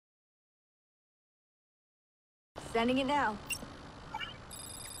Sending it now.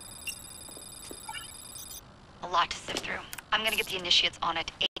 A lot to sift through. I'm gonna get the initiates on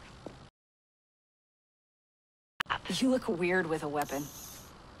it. You look weird with a weapon.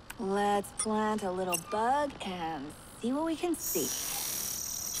 Let's plant a little bug and see what we can see.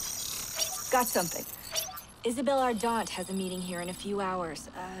 Got something. Isabel Ardant has a meeting here in a few hours.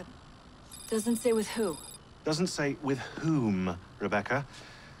 Doesn't say with who. Doesn't say with whom, Rebecca.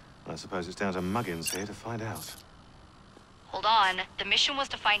 I suppose it's down to Muggins here to find out. Hold on. The mission was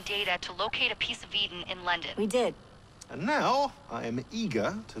to find data to locate a piece of Eden in London. We did. And now, I am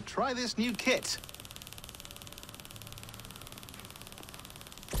eager to try this new kit.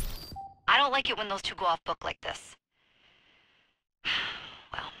 I don't like it when those two go off book like this.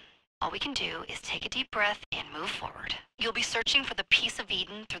 Well, all we can do is take a deep breath and move forward. You'll be searching for the piece of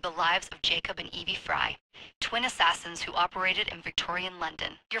Eden through the lives of Jacob and Evie Fry, twin assassins who operated in Victorian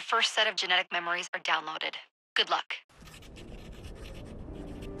London. Your first set of genetic memories are downloaded. Good luck.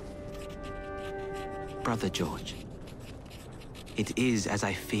 Brother George, it is as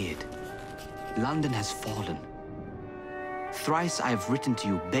I feared. London has fallen. Thrice I have written to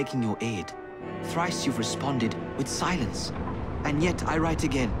you begging your aid. Thrice you've responded with silence. And yet I write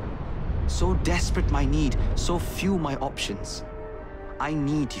again. So desperate my need, so few my options. I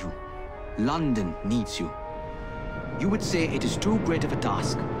need you. London needs you. You would say it is too great of a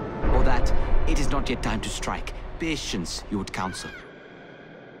task, or that it is not yet time to strike. Patience, you would counsel.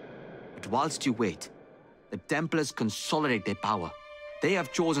 But whilst you wait, the Templars consolidate their power. They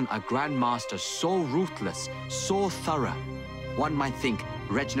have chosen a Grand Master so ruthless, so thorough, one might think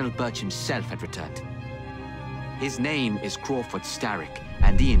Reginald Birch himself had returned. His name is Crawford Starrick,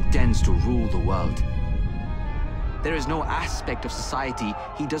 and he intends to rule the world. There is no aspect of society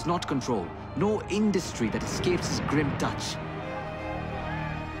he does not control, no industry that escapes his grim touch.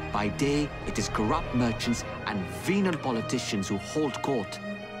 By day, it is corrupt merchants and venal politicians who hold court.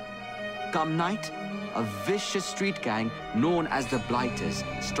 Come night, a vicious street gang known as the Blighters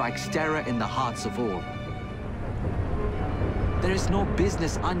strikes terror in the hearts of all. There is no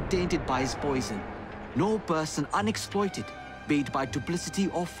business untainted by his poison, no person unexploited, be it by duplicity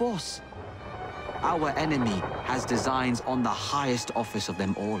or force. Our enemy has designs on the highest office of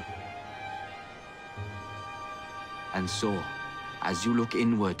them all. And so, as you look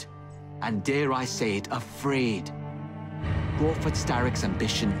inward, and dare I say it, afraid, Crawford Starrick's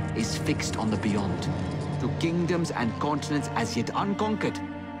ambition is fixed on the beyond, to kingdoms and continents as yet unconquered,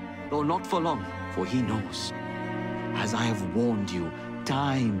 though not for long, for he knows, as I have warned you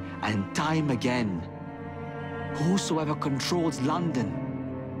time and time again, whosoever controls London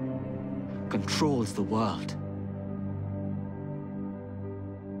controls the world.